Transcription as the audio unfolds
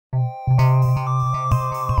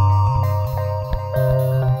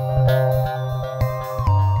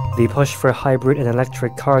The push for hybrid and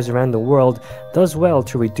electric cars around the world does well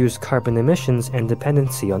to reduce carbon emissions and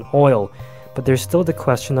dependency on oil, but there's still the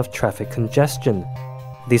question of traffic congestion.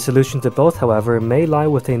 The solution to both, however, may lie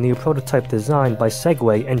with a new prototype design by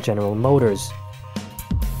Segway and General Motors.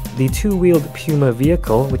 The two-wheeled P.U.M.A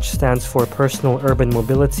vehicle, which stands for Personal Urban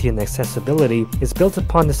Mobility and Accessibility, is built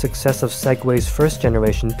upon the success of Segway's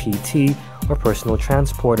first-generation PT, or personal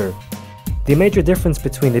transporter. The major difference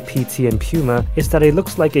between the PT and P.U.M.A is that it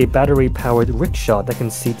looks like a battery-powered rickshaw that can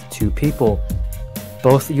seat 2 people.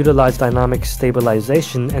 Both utilize dynamic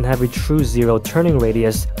stabilisation and have a true zero turning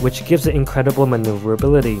radius, which gives it incredible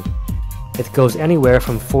maneuverability. It goes anywhere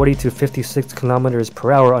from 40 to 56 km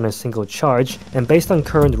per hour on a single charge, and based on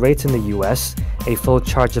current rates in the US, a full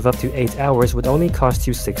charge of up to 8 hours would only cost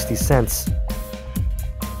you 60 cents.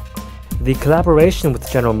 The collaboration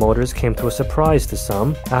with General Motors came to a surprise to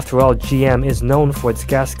some. After all, GM is known for its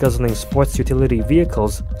gas-guzzling sports utility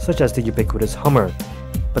vehicles, such as the ubiquitous Hummer.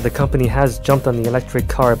 But the company has jumped on the electric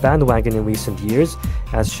car bandwagon in recent years,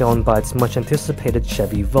 as shown by its much-anticipated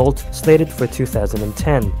Chevy Volt, slated for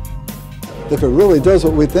 2010. If it really does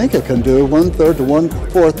what we think it can do, 1/3 to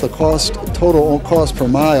 1/4 the total cost per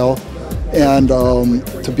mile, and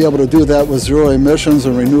to be able to do that with zero emissions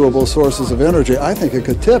and renewable sources of energy, I think it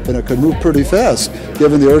could tip and it could move pretty fast,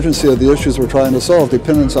 given the urgency of the issues we're trying to solve,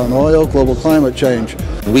 dependence on oil, global climate change.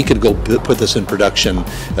 We could go put this in production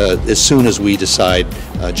as soon as we decide,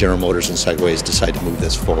 General Motors and Segways decide to move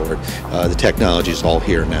this forward. The technology is all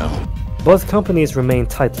here now. Both companies remain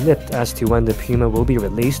tight-lipped as to when the P.U.M.A will be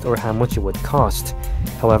released or how much it would cost.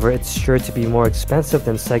 However, it's sure to be more expensive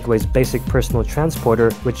than Segway's basic personal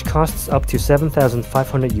transporter, which costs up to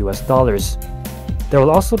 $7,500 US. There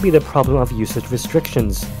will also be the problem of usage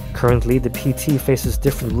restrictions. Currently, the PT faces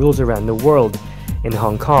different rules around the world. In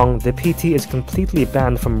Hong Kong, the PT is completely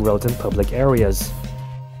banned from roads and public areas.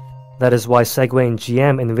 That is why Segway and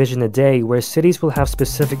GM envision a day where cities will have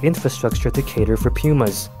specific infrastructure to cater for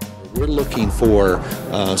P.U.M.As. We're looking for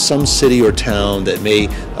some city or town that may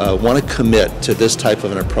want to commit to this type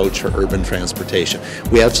of an approach for urban transportation.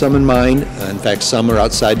 We have some in mind. In fact, some are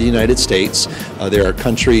outside the United States. There are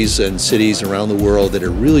countries and cities around the world that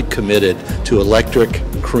are really committed to electric,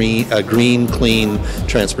 green, clean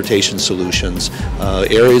transportation solutions.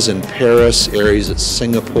 Areas in Paris, areas at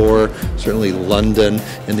Singapore, certainly London.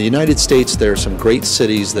 In the United States, there are some great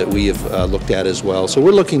cities that we have looked at as well. So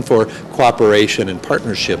we're looking for cooperation and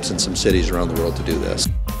partnerships in some cities around the world to do this.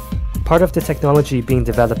 Part of the technology being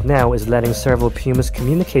developed now is letting several P.U.M.As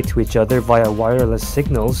communicate to each other via wireless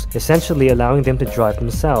signals, essentially allowing them to drive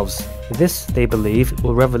themselves. This, they believe,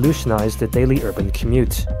 will revolutionize the daily urban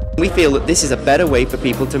commute. We feel that this is a better way for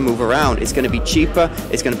people to move around. It's going to be cheaper,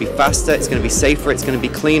 it's going to be faster, it's going to be safer, it's going to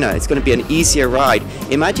be cleaner, it's going to be an easier ride.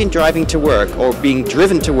 Imagine driving to work or being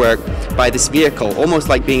driven to work by this vehicle, almost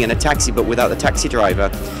like being in a taxi but without the taxi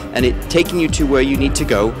driver, and it taking you to where you need to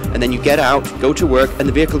go, and then you get out, go to work, and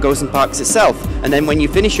the vehicle goes and parks itself. And then when you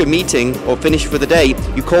finish your meeting or finish for the day,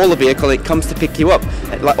 you call the vehicle, it comes to pick you up,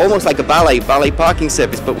 almost like a valet parking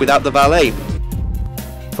service but without the valet.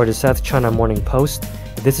 For the South China Morning Post,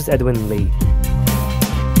 this is Edwin Lee.